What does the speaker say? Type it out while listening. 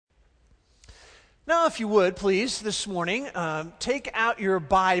Now, if you would, please, this morning, take out your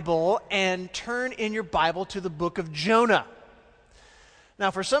Bible and turn in your Bible to the book of Jonah.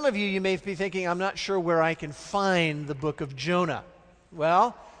 Now, for some of you, you may be thinking, I'm not sure where I can find the book of Jonah.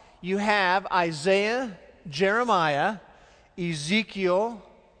 Well, you have Isaiah, Jeremiah, Ezekiel,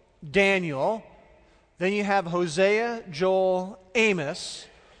 Daniel, then you have Hosea, Joel, Amos,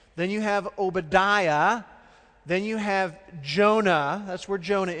 then you have Obadiah, then you have Jonah, that's where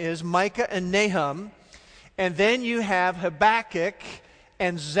Jonah is, Micah and Nahum, and then you have Habakkuk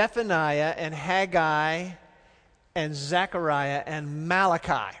and Zephaniah and Haggai and Zechariah and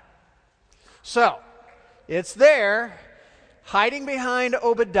Malachi. So, it's there, hiding behind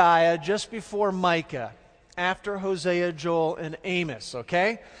Obadiah just before Micah, after Hosea, Joel, and Amos,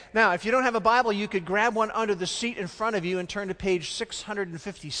 okay? Now, if you don't have a Bible, you could grab one under the seat in front of you and turn to page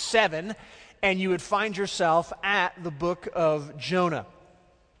 657, and you would find yourself at the book of Jonah.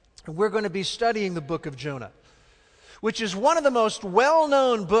 We're going to be studying the book of Jonah, which is one of the most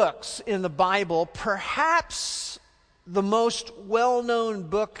well-known books in the Bible, perhaps the most well-known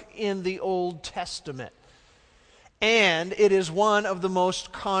book in the Old Testament. And it is one of the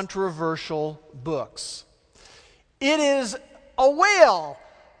most controversial books. It is a whale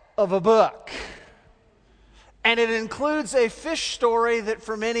of a book. And it includes a fish story that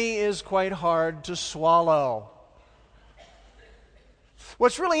for many is quite hard to swallow.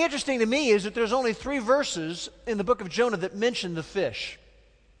 What's really interesting to me is that there's only 3 verses in the book of Jonah that mention the fish.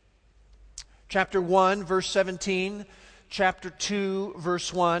 Chapter 1, verse 17, chapter 2,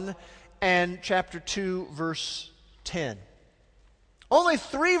 verse 1, and chapter 2, verse 10. Only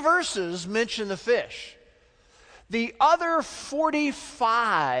 3 verses mention the fish. The other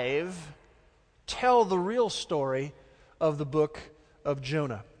 45 tell the real story of the book of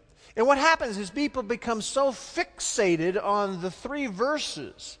Jonah. And what happens is people become so fixated on the 3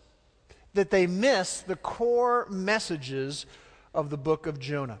 verses that they miss the core messages of the book of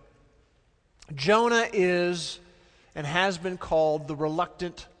Jonah. Jonah is and has been called the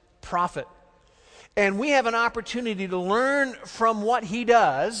reluctant prophet. And we have an opportunity to learn from what he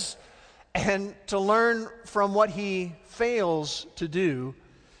does and to learn from what he fails to do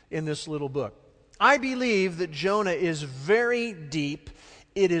in this little book. I believe that Jonah is very deep,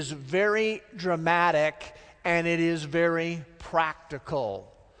 it is very dramatic, and it is very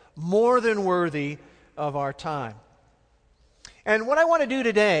practical, more than worthy of our time. And what I want to do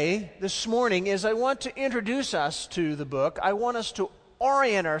today, this morning, is I want to introduce us to the book. I want us to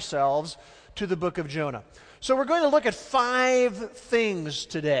orient ourselves to the book of Jonah. So we're going to look at 5 things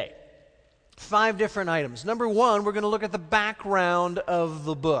today, 5 different items. Number 1, we're going to look at the background of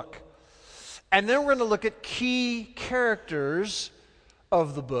the book. And then we're going to look at key characters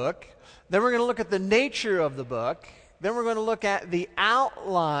of the book. Then we're going to look at the nature of the book. Then we're going to look at the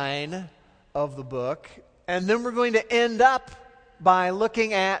outline of the book. And then we're going to end up by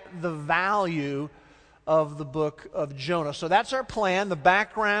looking at the value of the book of Jonah. So that's our plan: the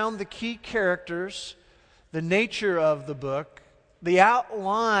background, the key characters, the nature of the book, the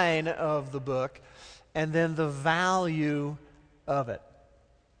outline of the book, and then the value of it.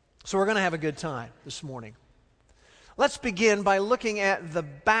 So we're going to have a good time this morning. Let's begin by looking at the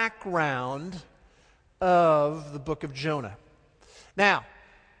background of the book of Jonah. Now,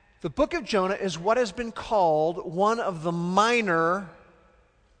 the book of Jonah is what has been called one of the minor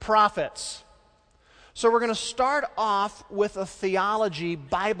prophets. So we're going to start off with a theology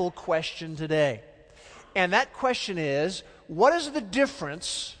Bible question today. And that question is, what is the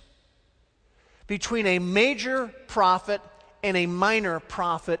difference between a major prophet and a minor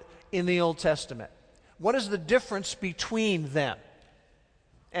prophet in the Old Testament? What is the difference between them?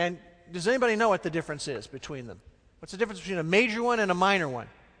 And does anybody know what the difference is between them? What's the difference between a major one and a minor one?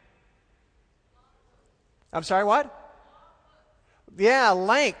 I'm sorry, what? Yeah,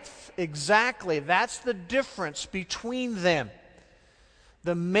 length. Exactly. That's the difference between them.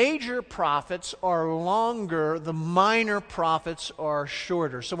 The major prophets are longer, the minor prophets are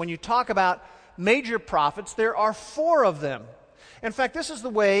shorter. So when you talk about major prophets, there are 4 of them. In fact, this is the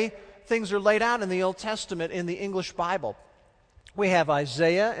way things are laid out in the Old Testament in the English Bible. We have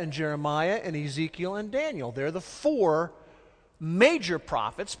Isaiah and Jeremiah and Ezekiel and Daniel. They're the 4 major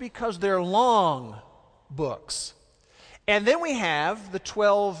prophets because they're long books. And then we have the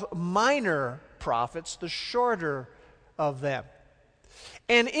 12 minor prophets, the shorter of them.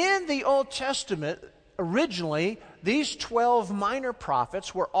 And in the Old Testament, originally, these 12 minor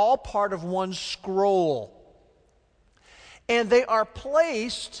prophets were all part of one scroll. And they are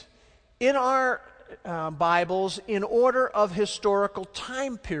placed in our Bibles in order of historical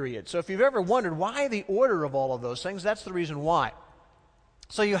time period. So if you've ever wondered why the order of all of those things, that's the reason why.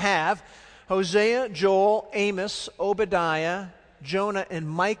 So you have Hosea, Joel, Amos, Obadiah, Jonah, and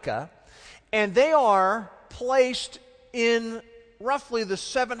Micah. And they are placed in roughly the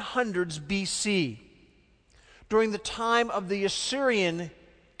 700s BC, during the time of the Assyrian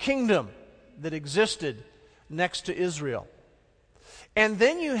kingdom that existed next to Israel. And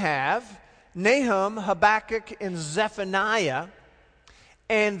then you have Nahum, Habakkuk, and Zephaniah,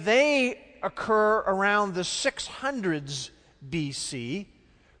 and they occur around the 600s BC,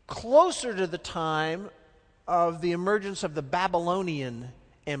 closer to the time of the emergence of the Babylonian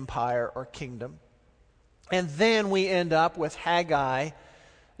Empire or kingdom. And then we end up with Haggai,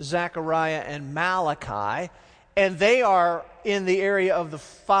 Zechariah, and Malachi, and they are in the area of the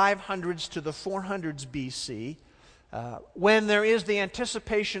 500s to the 400s BC, when there is the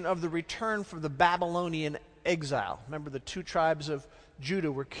anticipation of the return from the Babylonian exile. Remember, the 2 tribes of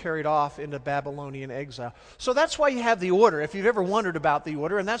Judah were carried off into Babylonian exile. So that's why you have the order, if you've ever wondered about the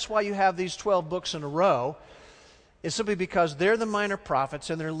order, and that's why you have these 12 books in a row, is simply because they're the minor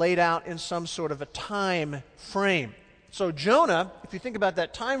prophets and they're laid out in some sort of a time frame. So Jonah, if you think about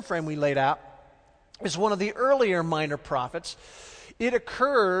that time frame we laid out, is one of the earlier minor prophets. It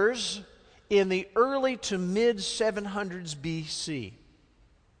occurs in the early to mid 700s BC.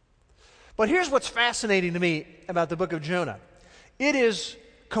 But here's what's fascinating to me about the book of Jonah. It is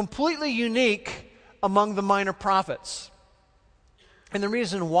completely unique among the minor prophets. And the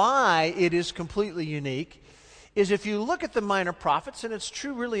reason why it is completely unique is if you look at the minor prophets, and it's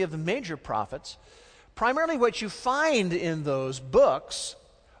true really of the major prophets, primarily what you find in those books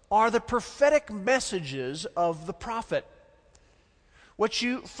are the prophetic messages of the prophet. What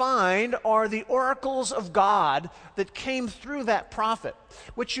you find are the oracles of God that came through that prophet.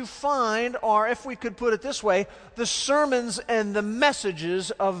 What you find are, if we could put it this way, the sermons and the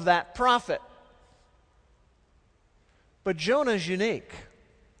messages of that prophet. But Jonah is unique.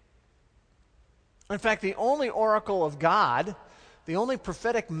 In fact, the only oracle of God, the only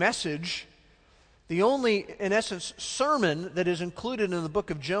prophetic message, the only, in essence, sermon that is included in the book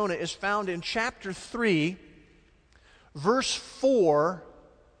of Jonah is found in chapter 3, verse 4,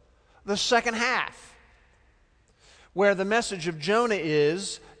 the second half, where the message of Jonah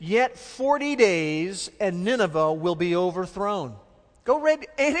is, "Yet 40 days and Nineveh will be overthrown." Go read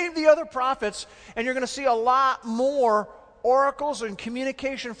any of the other prophets, and you're going to see a lot more oracles and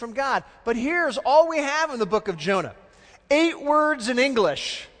communication from God. But here's all we have in the book of Jonah. 8 words in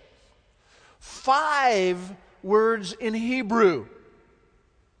English, 5 words in Hebrew.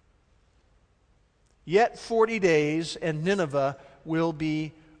 Yet 40 days and Nineveh will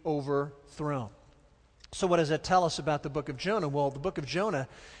be overthrown. So what does that tell us about the book of Jonah? Well, the book of Jonah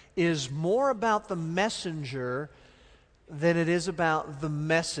is more about the messenger than it is about the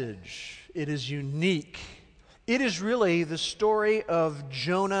message. It is unique. It is really the story of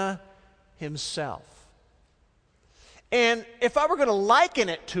Jonah himself. And if I were going to liken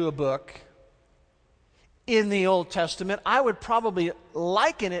it to a book in the Old Testament, I would probably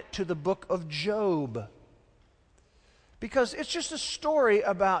liken it to the book of Job. Because it's just a story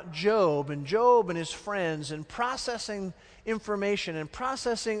about Job and his friends and processing information and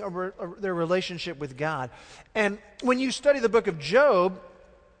processing their relationship with God. And when you study the book of Job,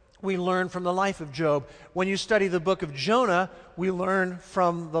 we learn from the life of Job. When you study the book of Jonah, we learn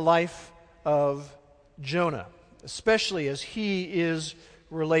from the life of Jonah, especially as he is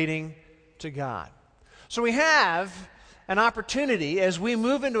relating to God. So we have an opportunity as we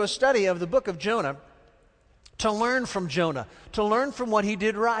move into a study of the book of Jonah to learn from Jonah, to learn from what he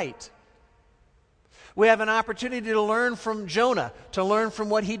did right. We have an opportunity to learn from Jonah, to learn from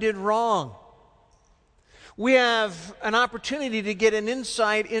what he did wrong. We have an opportunity to get an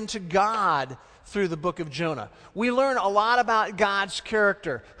insight into God through the book of Jonah. We learn a lot about God's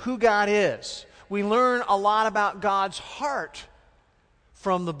character, who God is. We learn a lot about God's heart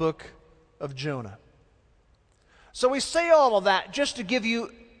from the book of Jonah. So we say all of that just to give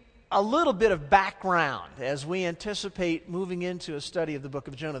you a little bit of background as we anticipate moving into a study of the book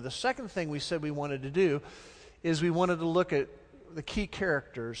of Jonah. The second thing we said we wanted to do is we wanted to look at the key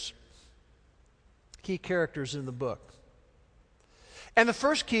characters in the book. And the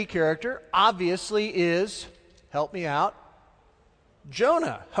first key character, obviously, is, help me out,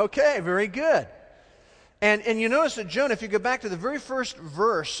 Jonah. Okay, very good. And you notice that Jonah, if you go back to the very first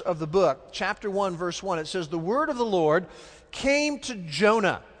verse of the book, chapter 1, verse 1, it says, "The word of the Lord came to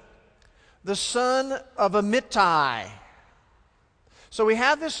Jonah, the son of Amittai." So we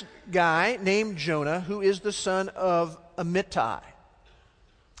have this guy named Jonah who is the son of Amittai.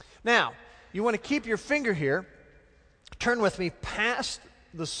 Now, you want to keep your finger here. Turn with me past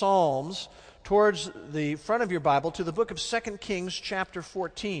the Psalms towards the front of your Bible to the book of 2 Kings chapter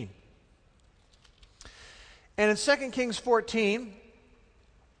 14. And in 2 Kings 14,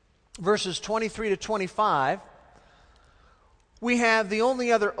 verses 23 to 25, we have the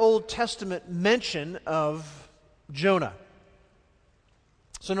only other Old Testament mention of Jonah.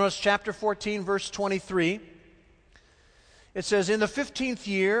 So notice chapter 14, verse 23. It says, "In the 15th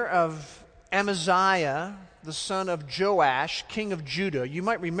year of Amaziah, the son of Joash, king of Judah." You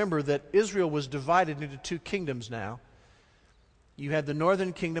might remember that Israel was divided into two kingdoms now. You had the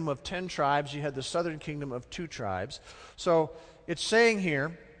northern kingdom of 10 tribes. You had the southern kingdom of 2 tribes. So it's saying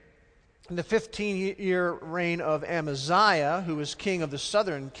here, in the 15-year reign of Amaziah, who was king of the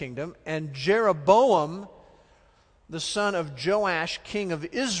southern kingdom, and Jeroboam, the son of Joash, king of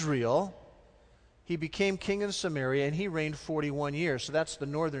Israel, he became king in Samaria, and he reigned 41 years. So that's the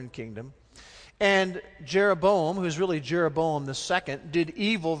northern kingdom. And Jeroboam, who is really Jeroboam the second, did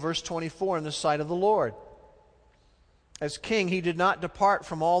evil, verse 24, in the sight of the Lord. As king, he did not depart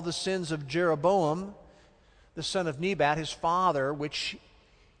from all the sins of Jeroboam, the son of Nebat, his father, which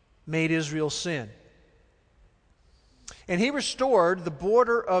made Israel sin. And he restored the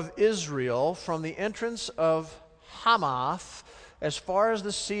border of Israel from the entrance of Hamath as far as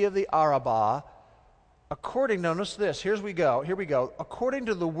the sea of the Arabah, according, notice this, here we go, according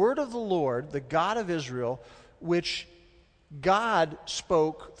to the word of the Lord, the God of Israel, which God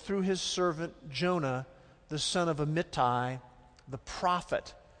spoke through his servant Jonah, the son of Amittai, the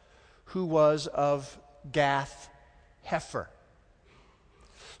prophet, who was of Gath Hepher.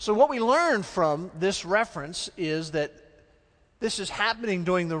 So what we learn from this reference is that this is happening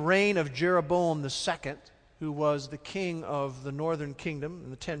during the reign of Jeroboam II, who was the king of the northern kingdom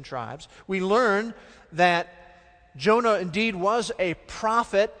and the 10 tribes. We learn that Jonah indeed was a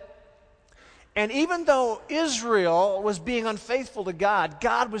prophet, and even though Israel was being unfaithful to God,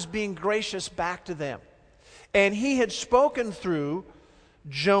 God was being gracious back to them. And he had spoken through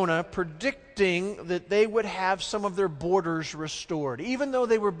Jonah, predicting that they would have some of their borders restored, even though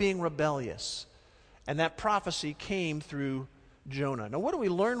they were being rebellious. And that prophecy came through Jonah. Now, what do we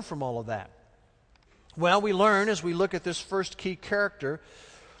learn from all of that? Well, we learn as we look at this first key character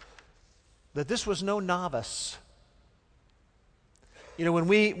that this was no novice. You know, when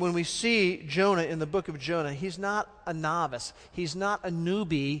we see Jonah in the book of Jonah, he's not a novice. He's not a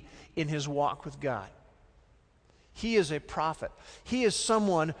newbie in his walk with God. He is a prophet. He is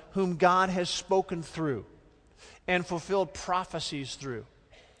someone whom God has spoken through and fulfilled prophecies through.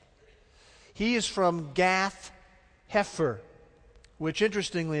 He is from Gath Hepher, which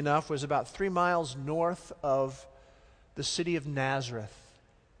interestingly enough was about 3 miles north of the city of Nazareth,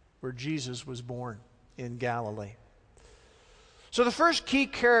 where Jesus was born in Galilee. So the first key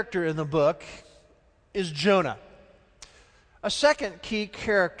character in the book is Jonah. A second key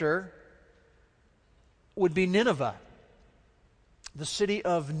character would be Nineveh, the city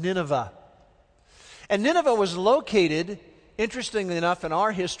of Nineveh. And Nineveh was located, interestingly enough, in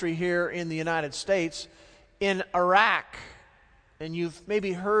our history here in the United States, in Iraq. And you've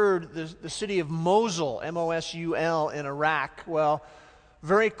maybe heard the city of Mosul, M-O-S-U-L, in Iraq. Well,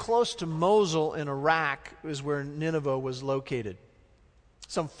 very close to Mosul in Iraq is where Nineveh was located,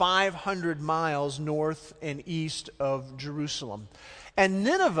 some 500 miles north and east of Jerusalem. And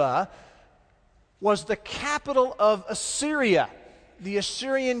Nineveh was the capital of Assyria, the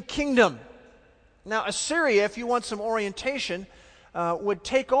Assyrian kingdom. Now, Assyria, if you want some orientation, would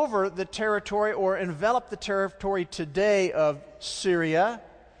take over the territory or envelop the territory today of Syria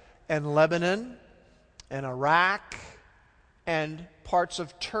and Lebanon and Iraq and parts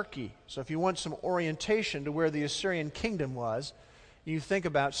of Turkey. So if you want some orientation to where the Assyrian kingdom was, you think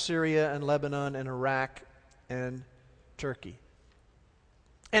about Syria and Lebanon and Iraq and Turkey.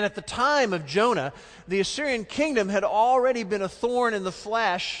 And at the time of Jonah, the Assyrian kingdom had already been a thorn in the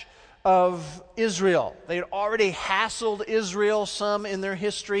flesh of Israel. They had already hassled Israel some in their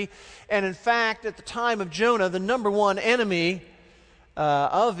history. And in fact, at the time of Jonah, the number one enemy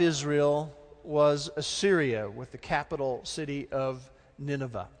of Israel was Assyria, with the capital city of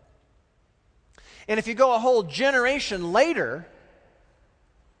Nineveh. And if you go a whole generation later,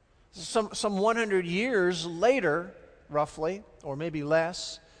 some 100 years later, roughly, or maybe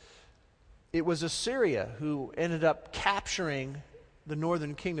less, it was Assyria who ended up capturing the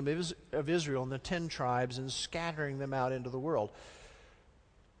northern kingdom of Israel and the 10 tribes and scattering them out into the world.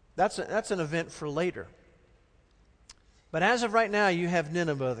 That's an event for later. But as of right now, you have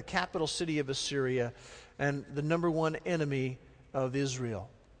Nineveh, the capital city of Assyria, and the number one enemy of Israel.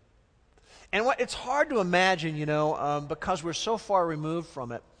 And it's hard to imagine, because we're so far removed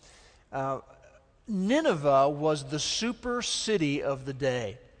from it. Nineveh was the super city of the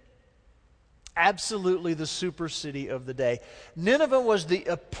day. Absolutely the super city of the day. Nineveh was the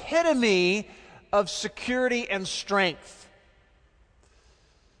epitome of security and strength.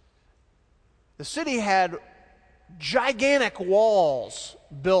 The city had gigantic walls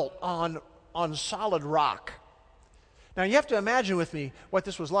built on solid rock. Now you have to imagine with me what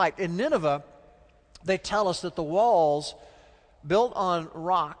this was like. In Nineveh, they tell us that the walls built on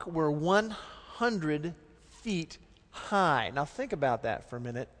rock were 100 feet high. Now think about that for a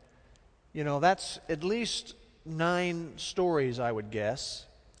minute. You know, that's at least 9 stories, I would guess,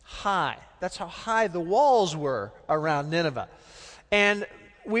 high. That's how high the walls were around Nineveh. And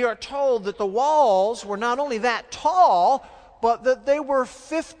we are told that the walls were not only that tall, but that they were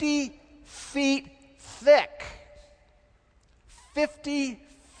 50 feet thick. 50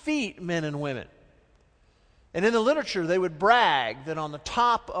 feet, men and women. And in the literature, they would brag that on the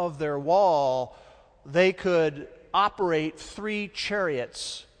top of their wall, they could operate 3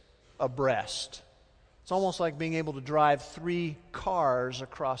 chariots abreast. It's almost like being able to drive 3 cars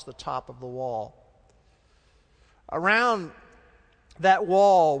across the top of the wall. Around that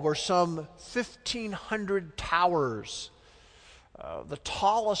wall were some 1,500 towers, the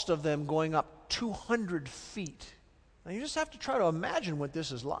tallest of them going up 200 feet. Now, you just have to try to imagine what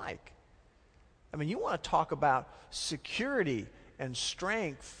this is like. I mean, you want to talk about security and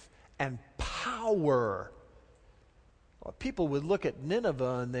strength and power. Well, people would look at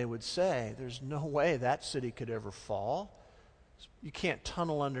Nineveh and they would say, there's no way that city could ever fall. You can't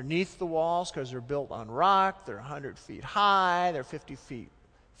tunnel underneath the walls because they're built on rock. They're 100 feet high. They're 50 feet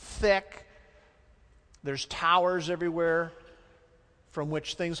thick. There's towers everywhere from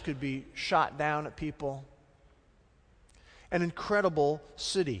which things could be shot down at people. An incredible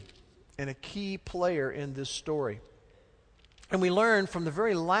city and a key player in this story. And we learn from the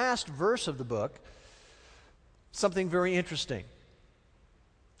very last verse of the book something very interesting.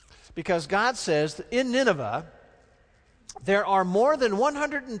 Because God says that in Nineveh, there are more than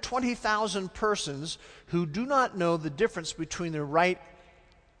 120,000 persons who do not know the difference between their right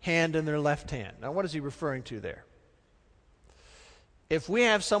hand and their left hand. Now, what is he referring to there? If we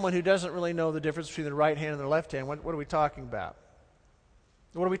have someone who doesn't really know the difference between the right hand and their left hand, what are we talking about?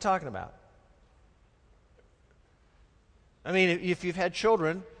 What are we talking about? I mean, if you've had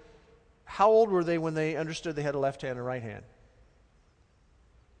children, how old were they when they understood they had a left hand and a right hand?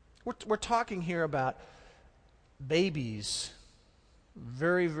 We're talking here about babies,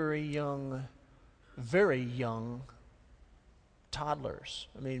 very, very young toddlers.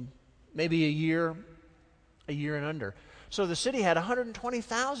 I mean, maybe a year and under. So the city had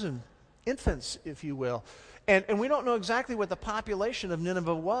 120,000 infants, if you will. And we don't know exactly what the population of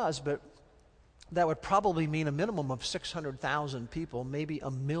Nineveh was, but that would probably mean a minimum of 600,000 people, maybe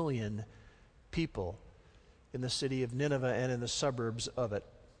 1 million people in the city of Nineveh and in the suburbs of it.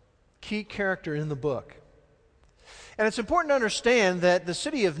 Key character in the book. And it's important to understand that the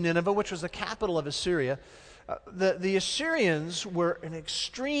city of Nineveh, which was the capital of Assyria, the Assyrians were an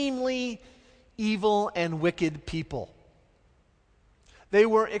extremely evil and wicked people. They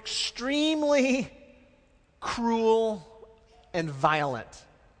were extremely cruel and violent.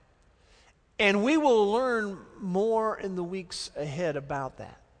 And we will learn more in the weeks ahead about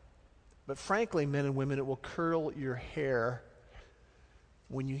that. But frankly, men and women, it will curl your hair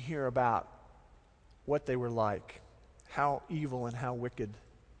when you hear about what they were like, how evil and how wicked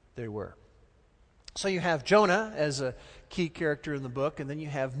they were. So you have Jonah as a key character in the book, and then you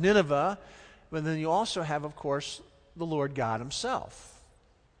have Nineveh, but then you also have, of course, the Lord God himself.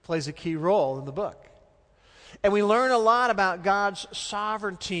 Plays a key role in the book. And we learn a lot about God's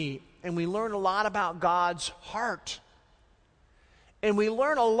sovereignty, and we learn a lot about God's heart. And we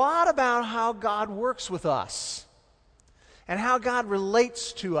learn a lot about how God works with us and how God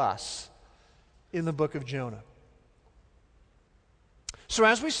relates to us in the book of Jonah. So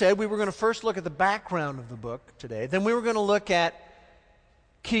as we said, we were going to first look at the background of the book today. Then we were going to look at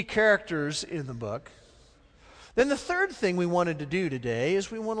key characters in the book. Then the third thing we wanted to do today is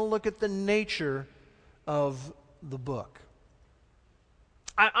we want to look at the nature of the book.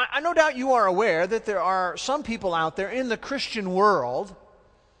 I no doubt you are aware that there are some people out there in the Christian world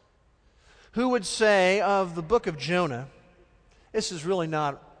who would say of the book of Jonah, this is really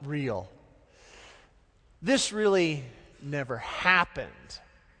not real. This really never happened.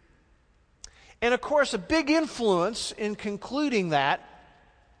 And of course, a big influence in concluding that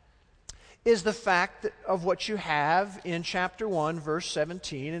is the fact of what you have in chapter 1, verse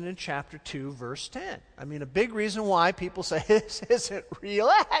 17, and in chapter 2, verse 10. I mean, a big reason why people say, this isn't real,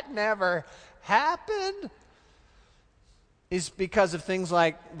 that never happened, is because of things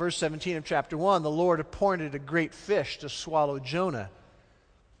like verse 17 of chapter 1, the Lord appointed a great fish to swallow Jonah.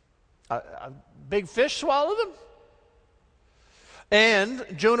 A big fish swallowed him? And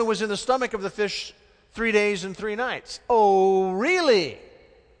Jonah was in the stomach of the fish 3 days and 3 nights. Oh, really?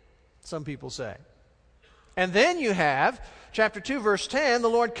 Some people say. And then you have, chapter 2, verse 10, the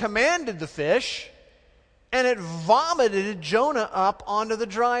Lord commanded the fish, and it vomited Jonah up onto the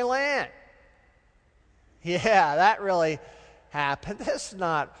dry land. Yeah, that really happened. That's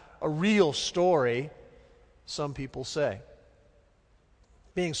not a real story, some people say.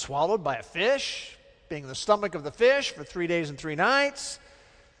 Being swallowed by a fish, being in the stomach of the fish for 3 days and 3 nights,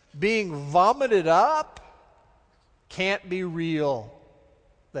 being vomited up, can't be real,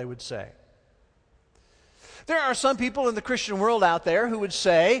 they would say. There are some people in the Christian world out there who would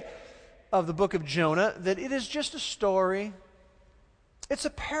say of the book of Jonah that it is just a story. It's a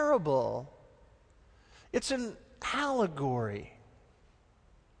parable. It's an allegory.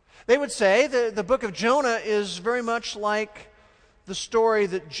 They would say that the book of Jonah is very much like the story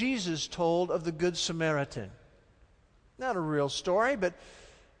that Jesus told of the Good Samaritan. Not a real story, but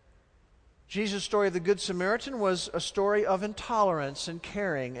Jesus' story of the Good Samaritan was a story of intolerance and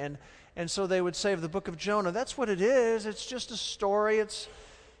caring. And so they would say of the book of Jonah, that's what it is. It's just a story.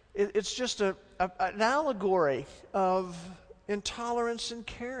 It's just an allegory of intolerance and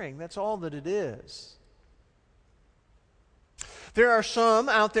caring. That's all that it is. There are some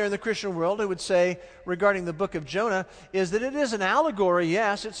out there in the Christian world who would say regarding the book of Jonah is that it is an allegory,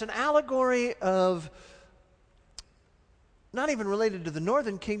 yes. It's an allegory of, not even related to the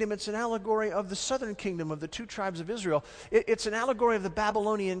northern kingdom, it's an allegory of the southern kingdom of the 2 tribes of Israel. It's an allegory of the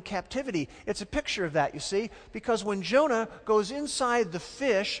Babylonian captivity. It's a picture of that, you see, because when Jonah goes inside the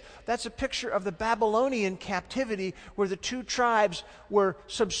fish, that's a picture of the Babylonian captivity where the 2 tribes were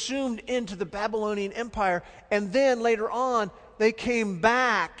subsumed into the Babylonian Empire, and then later on they came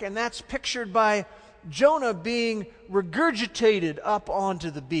back, and that's pictured by Jonah being regurgitated up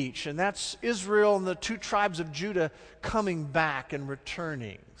onto the beach. And that's Israel and the 2 tribes of Judah coming back and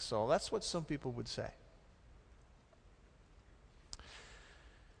returning. So that's what some people would say.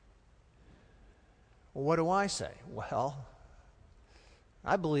 Well, what do I say? Well,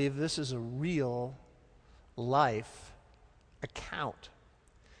 I believe this is a real life account.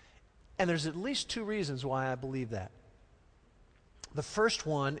 And there's at least 2 reasons why I believe that. The first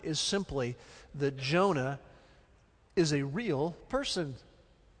one is simply that Jonah is a real person.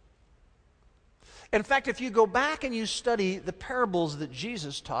 In fact, if you go back and you study the parables that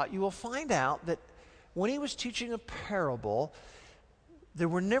Jesus taught, you will find out that when he was teaching a parable, there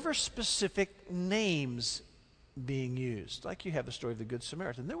were never specific names being used. Like you have the story of the Good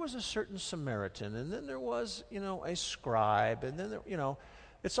Samaritan. There was a certain Samaritan, and then there was, a scribe, and then,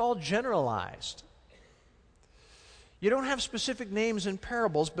 it's all generalized. You don't have specific names in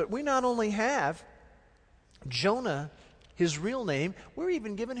parables, but we not only have Jonah, his real name, we're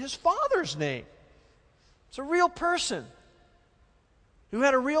even given his father's name. It's a real person who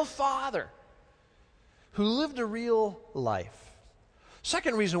had a real father, who lived a real life.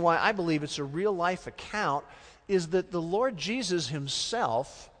 Second reason why I believe it's a real life account is that the Lord Jesus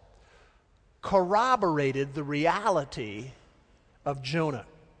himself corroborated the reality of Jonah.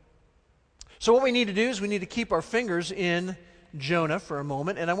 So what we need to do is we need to keep our fingers in Jonah for a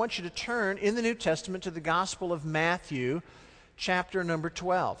moment, and I want you to turn in the New Testament to the Gospel of Matthew, chapter number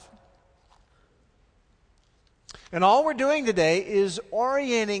 12. And all we're doing today is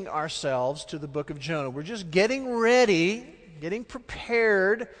orienting ourselves to the book of Jonah. We're just getting ready, getting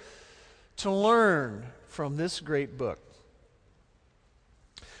prepared to learn from this great book.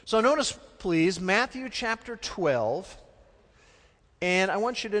 So notice, please, Matthew chapter 12. And I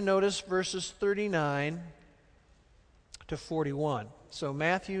want you to notice verses 39 to 41. So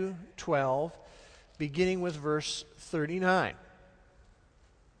Matthew 12, beginning with verse 39.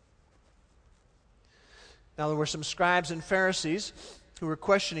 Now there were some scribes and Pharisees who were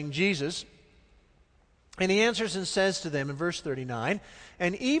questioning Jesus. And he answers and says to them in verse 39,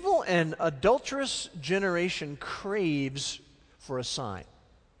 "An evil and adulterous generation craves for a sign.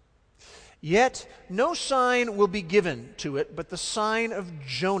 Yet no sign will be given to it but the sign of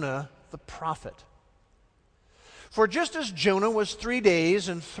Jonah the prophet. For just as Jonah was 3 days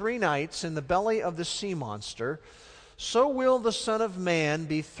and 3 nights in the belly of the sea monster, so will the Son of Man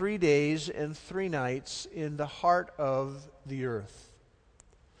be 3 days and 3 nights in the heart of the earth.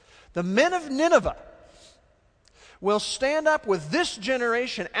 The men of Nineveh will stand up with this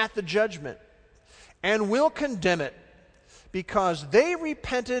generation at the judgment and will condemn it, because they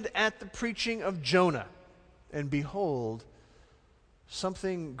repented at the preaching of Jonah. And behold,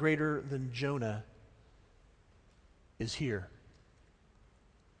 something greater than Jonah is here."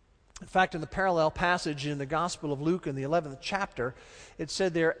 In fact, in the parallel passage in the Gospel of Luke in the 11th chapter, it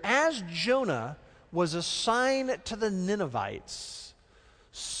said there, "As Jonah was a sign to the Ninevites,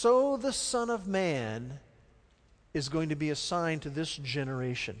 so the Son of Man is going to be a sign to this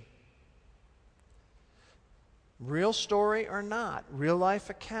generation. Real story or not, real life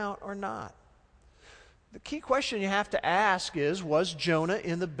account or not. The key question you have to ask is, was Jonah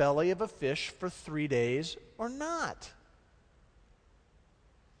in the belly of a fish for 3 days or not?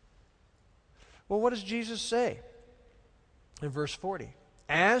 Well, what does Jesus say in verse 40?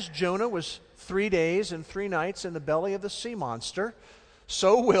 As Jonah was 3 days and 3 nights in the belly of the sea monster,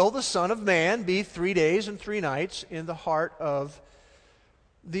 so will the Son of Man be 3 days and 3 nights in the heart of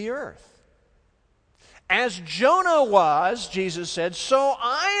the earth. As Jonah was, Jesus said, so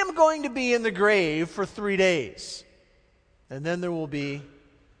I am going to be in the grave for 3 days. And then there will be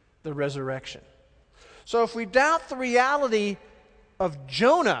the resurrection. So if we doubt the reality of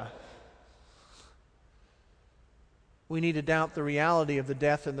Jonah, we need to doubt the reality of the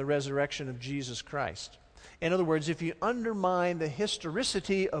death and the resurrection of Jesus Christ. In other words, if you undermine the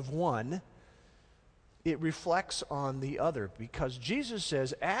historicity of one, it reflects on the other, because Jesus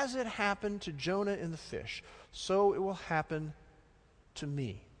says, as it happened to Jonah in the fish, so it will happen to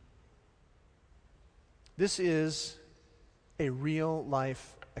me. This is a real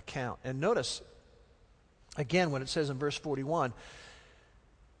life account. And notice, again, when it says in verse 41,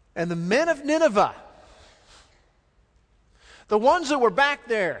 and the men of Nineveh, the ones that were back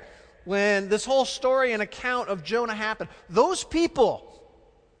there when this whole story and account of Jonah happened, those people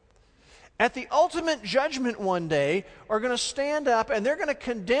at the ultimate judgment one day are going to stand up and they're going to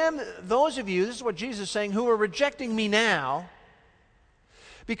condemn those of you, this is what Jesus is saying, who are rejecting me now,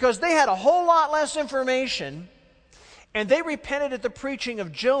 because they had a whole lot less information and they repented at the preaching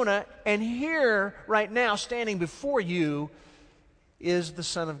of Jonah, and here, right now, standing before you is the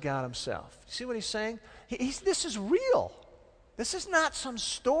Son of God himself. See what he's saying? This is real. This is not some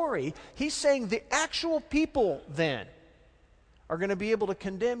story. He's saying the actual people then are going to be able to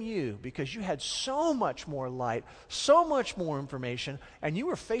condemn you because you had so much more light, so much more information, and you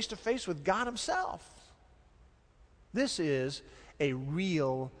were face to face with God himself. This is a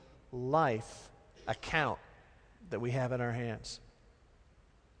real life account that we have in our hands.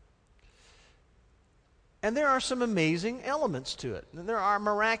 And there are some amazing elements to it. And there are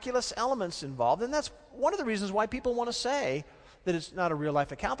miraculous elements involved, and that's one of the reasons why people want to say that it's not a real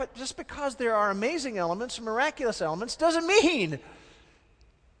life account. But just because there are amazing elements, miraculous elements, doesn't mean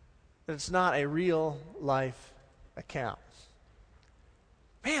that it's not a real life account.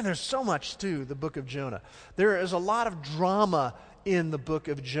 Man, there's so much to the book of Jonah. There is a lot of drama in the book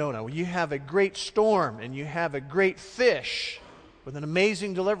of Jonah. You have a great storm, and you have a great fish with an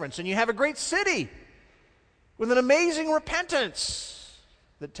amazing deliverance, and you have a great city with an amazing repentance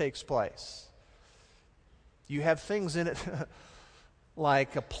that takes place. You have things in it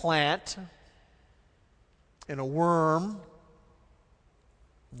like a plant and a worm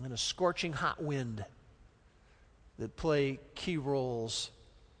and a scorching hot wind that play key roles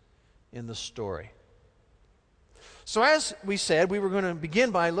in the story. So as we said, we were going to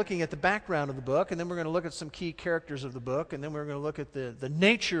begin by looking at the background of the book, and then we're going to look at some key characters of the book, and then we're going to look at the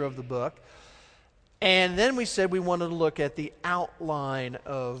nature of the book. And then we said we wanted to look at the outline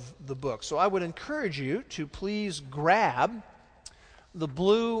of the book. So I would encourage you to please grab the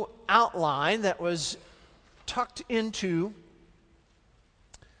blue outline that was tucked into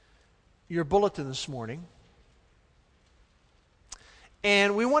your bulletin this morning.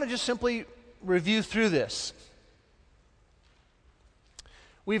 And we want to just simply review through this.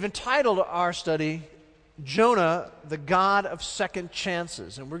 We've entitled our study, Jonah, the God of Second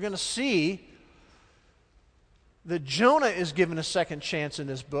Chances. And we're going to see that Jonah is given a second chance in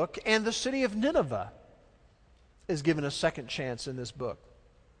this book, and the city of Nineveh is given a second chance in this book.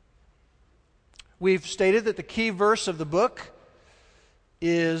 We've stated that the key verse of the book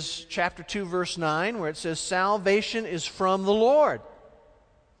is chapter 2, verse 9, where it says, salvation is from the Lord.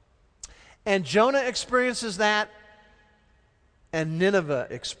 And Jonah experiences that, and Nineveh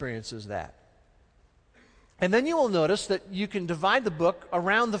experiences that. And then you will notice that you can divide the book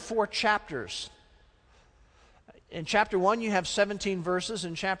around the 4 chapters. In chapter 1, you have 17 verses.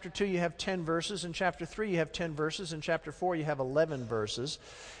 In chapter 2, you have 10 verses. In chapter 3, you have 10 verses. In chapter 4, you have 11 verses.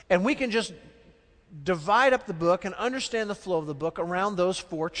 And we can just divide up the book and understand the flow of the book around those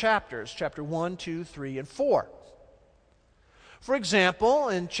 4 chapters, chapter 1, 2, 3, and 4. For example,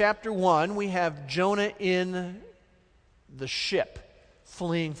 in chapter 1, we have Jonah in the ship,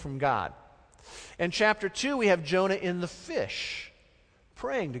 fleeing from God. In chapter 2, we have Jonah in the fish,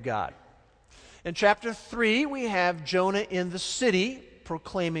 praying to God. In chapter 3, we have Jonah in the city,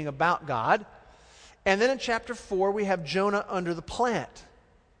 proclaiming about God. And then in chapter 4, we have Jonah under the plant,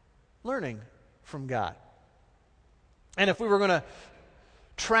 learning from God. And if we were going to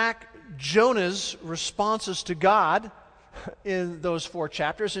track Jonah's responses to God in those 4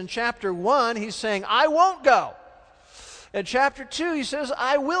 chapters, in chapter 1, he's saying, I won't go. In chapter 2, he says,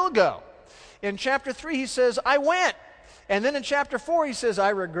 I will go. In chapter 3, he says, I went. And then in chapter 4, he says, I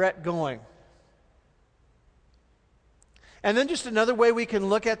regret going. And then just another way we can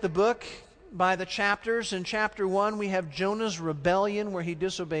look at the book by the chapters. In chapter 1, we have Jonah's rebellion where he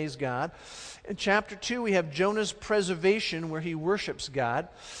disobeys God. In chapter 2, we have Jonah's preservation where he worships God.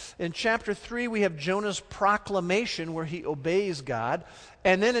 In chapter 3, we have Jonah's proclamation where he obeys God.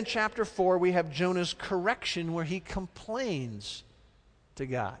 And then in chapter 4, we have Jonah's correction where he complains to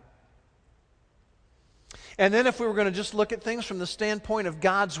God. And then if we were going to just look at things from the standpoint of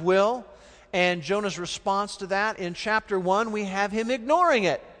God's will and Jonah's response to that, in chapter 1, we have him ignoring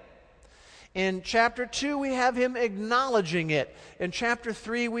it. In chapter 2, we have him acknowledging it. In chapter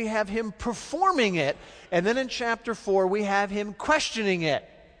 3, we have him performing it. And then in chapter 4, we have him questioning it.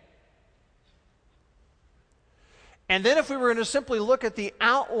 And then if we were going to simply look at the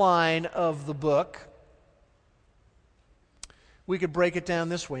outline of the book, we could break it down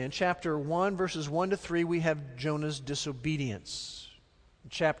this way. In chapter 1, verses 1 to 3, we have Jonah's disobedience. In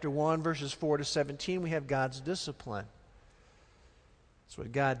chapter 1, verses 4 to 17, we have God's discipline. That's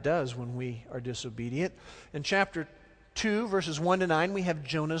what God does when we are disobedient. In chapter 2, verses 1 to 9, we have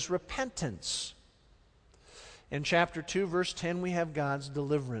Jonah's repentance. In chapter 2, verse 10, we have God's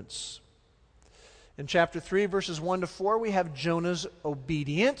deliverance. In chapter 3, verses 1 to 4, we have Jonah's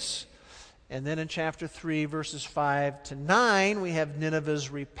obedience. And then in chapter 3, verses 5 to 9, we have Nineveh's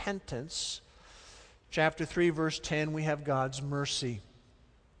repentance. Chapter 3, verse 10, we have God's mercy.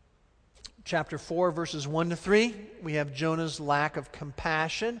 Chapter 4, verses 1 to 3, we have Jonah's lack of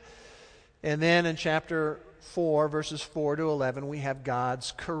compassion. And then in chapter 4, verses 4 to 11, we have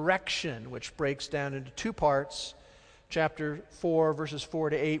God's correction, which breaks down into 2 parts. Chapter 4, verses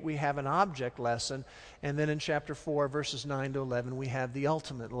 4 to 8, we have an object lesson. And then in chapter 4, verses 9 to 11, we have the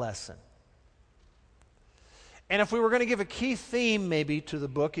ultimate lesson. And if we were going to give a key theme maybe to the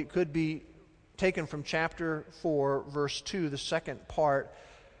book, it could be taken from chapter 4, verse 2, the second part,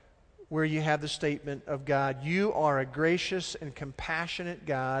 where you have the statement of God, you are a gracious and compassionate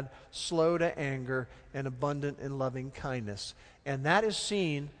God, slow to anger and abundant in loving kindness. And that is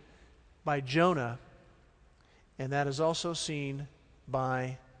seen by Jonah, and that is also seen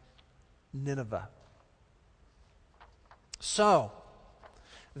by Nineveh. So,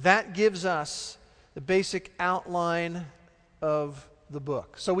 that gives us the basic outline of the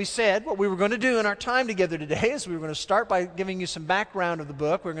book. So we said what we were going to do in our time together today is we were going to start by giving you some background of the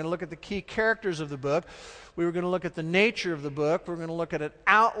book. We're going to look at the key characters of the book. We were going to look at the nature of the book. We're going to look at an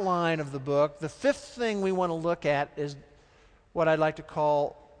outline of the book. The 5th thing we want to look at is what I'd like to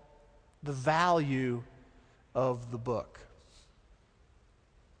call the value of the book.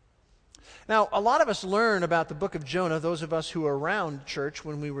 Now, a lot of us learn about the book of Jonah, those of us who were around church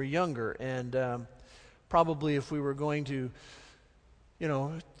when we were younger, and probably if we were going to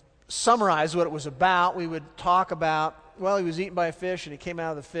summarize what it was about, we would talk about, well, he was eaten by a fish and he came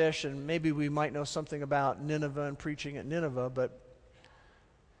out of the fish, and maybe we might know something about Nineveh and preaching at Nineveh, but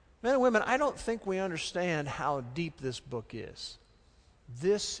men and women, I don't think we understand how deep this book is.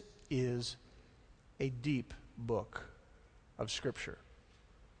 This is a deep book of Scripture.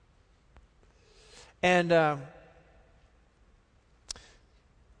 And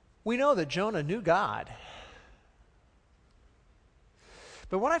we know that Jonah knew God.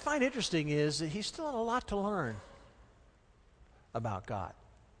 But what I find interesting is that he still had a lot to learn about God.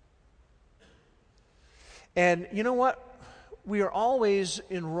 And you know what? We are always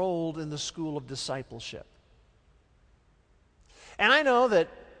enrolled in the school of discipleship. And I know that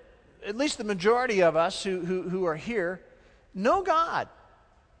at least the majority of us who are here know God.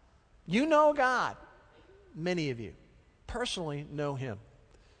 You know God. Many of you personally know Him.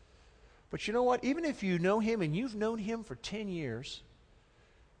 But you know what? Even if you know Him and you've known Him for 10 years,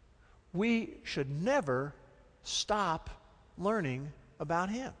 we should never stop learning about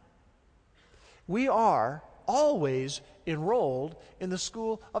Him. We are always enrolled in the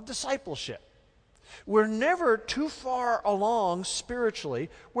school of discipleship. We're never too far along spiritually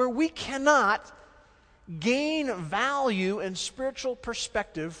where we cannot gain value and spiritual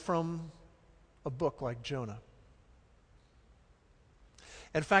perspective from a book like Jonah.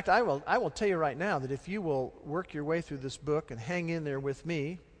 In fact, I will tell you right now that if you will work your way through this book and hang in there with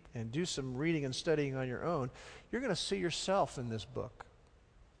me and do some reading and studying on your own, you're going to see yourself in this book.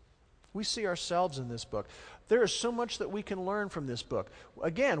 We see ourselves in this book. There is so much that we can learn from this book.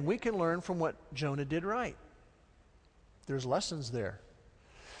 Again, we can learn from what Jonah did right. There's lessons there.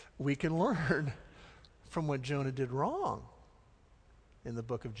 we can learn from what Jonah did wrong in the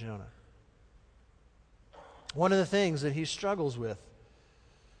book of Jonah. One of the things that he struggles with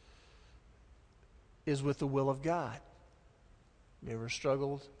is with the will of God. You ever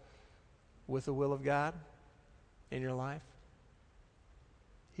struggled with the will of God in your life?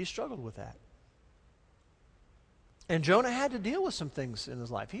 He struggled with that. And Jonah had to deal with some things in his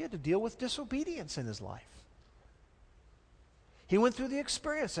life. He had to deal with disobedience in his life. He went through the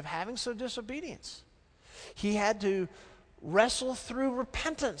experience of having some disobedience. He had to wrestle through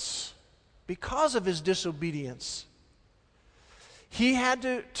repentance because of his disobedience. He had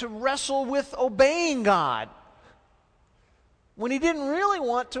to wrestle with obeying God when he didn't really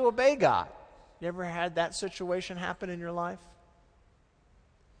want to obey God. You ever had that situation happen in your life?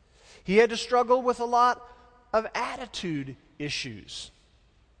 He had to struggle with a lot of attitude issues.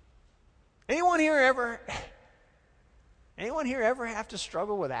 Anyone here ever have to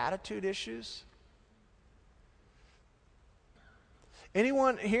struggle with attitude issues?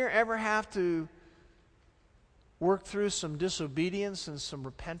 Anyone here ever have to work through some disobedience and some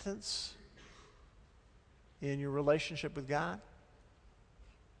repentance in your relationship with God?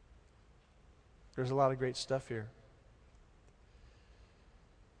 There's a lot of great stuff here.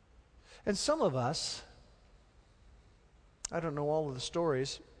 And some of us, I don't know all of the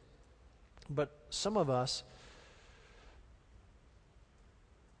stories, but some of us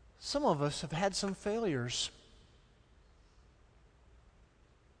have had some failures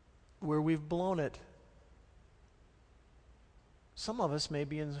where we've blown it. Some of us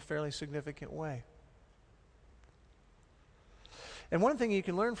maybe in a fairly significant way. And one thing you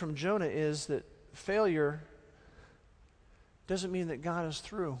can learn from Jonah is that failure doesn't mean that God is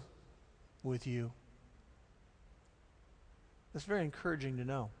through with you. That's very encouraging to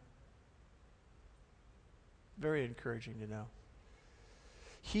know. Very encouraging to know.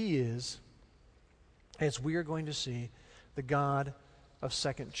 He is, as we are going to see, the God of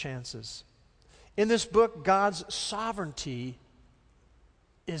second chances. In this book, God's sovereignty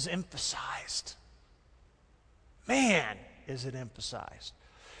is emphasized. Man, is it emphasized.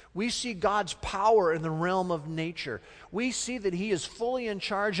 We see God's power in the realm of nature. We see that He is fully in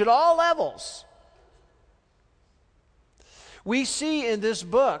charge at all levels. We see in this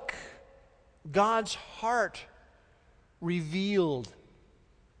book God's heart revealed.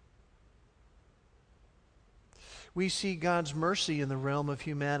 We see God's mercy in the realm of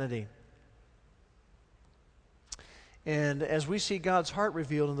humanity. And as we see God's heart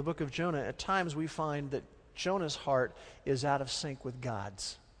revealed in the book of Jonah, at times we find that Jonah's heart is out of sync with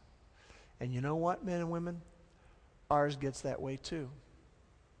God's. And you know what, men and women? Ours gets that way too.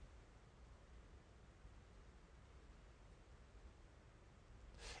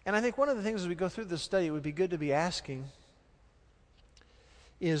 And I think one of the things as we go through this study, it would be good to be asking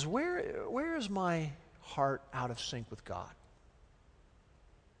is where is my heart out of sync with God?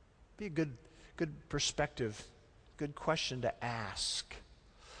 Be a good perspective, good question to ask.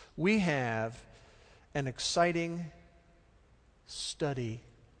 We have an exciting study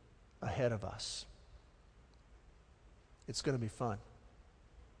ahead of us. It's going to be fun.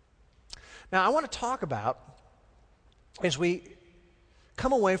 Now, I want to talk about, as we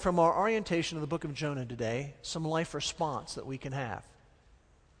come away from our orientation of the book of Jonah today, some life response that we can have.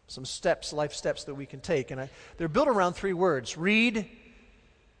 Some steps, life steps that we can take. And they're built around three words: read,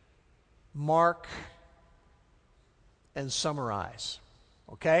 mark, and summarize.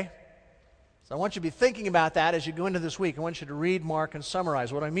 Okay? So I want you to be thinking about that as you go into this week. I want you to read, mark, and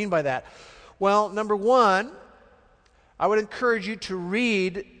summarize. What do I mean by that? Well, number one, I would encourage you to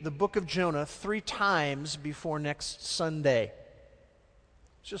read the book of Jonah 3 times before next Sunday.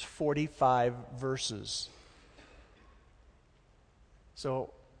 It's just 45 verses.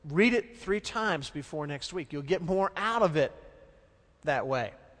 So read it 3 times before next week. You'll get more out of it that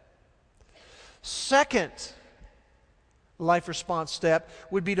way. Second life response step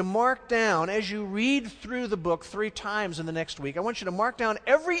would be to mark down, as you read through the book 3 times in the next week, I want you to mark down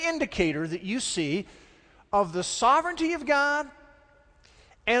every indicator that you see of the sovereignty of God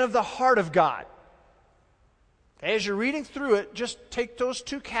and of the heart of God. As you're reading through it, just take those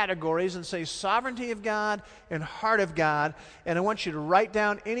 2 categories and say sovereignty of God and heart of God, and I want you to write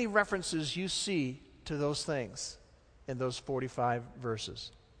down any references you see to those things in those 45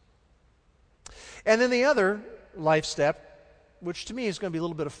 verses. And then the other life step, which to me is going to be a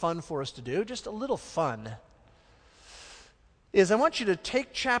little bit of fun for us to do, just a little fun, is I want you to take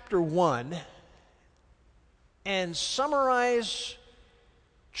chapter 1 and summarize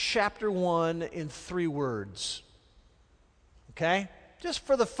chapter 1 in 3 words. Okay? Just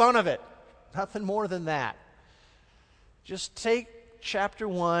for the fun of it. Nothing more than that. Just take chapter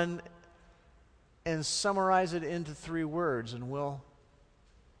 1 and summarize it into 3 words, and we'll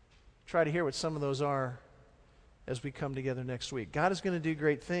try to hear what some of those are as we come together next week. God is going to do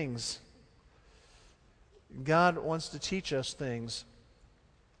great things. God wants to teach us things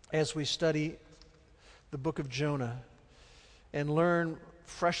as we study the book of Jonah and learn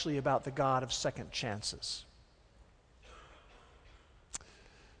freshly about the God of second chances.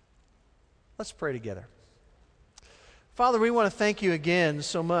 Let's pray together. Father, we want to thank you again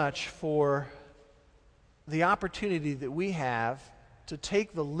so much for the opportunity that we have to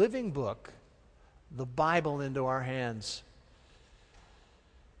take the living book, the Bible, into our hands.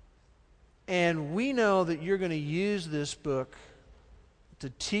 And we know that you're going to use this book to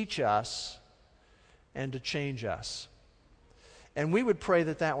teach us and to change us. And we would pray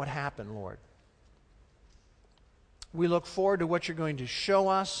that that would happen, Lord. We look forward to what you're going to show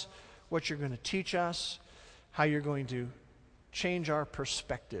us, what you're going to teach us, how you're going to change our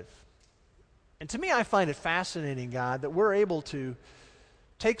perspective. And to me, I find it fascinating, God, that we're able to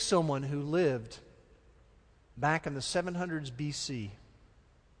take someone who lived back in the 700s BC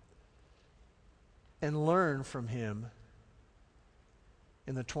and learn from him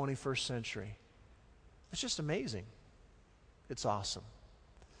in the 21st century. It's just amazing. It's awesome.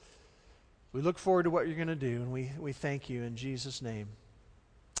 We look forward to what you're going to do, and we thank you in Jesus' name.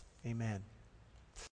 Amen.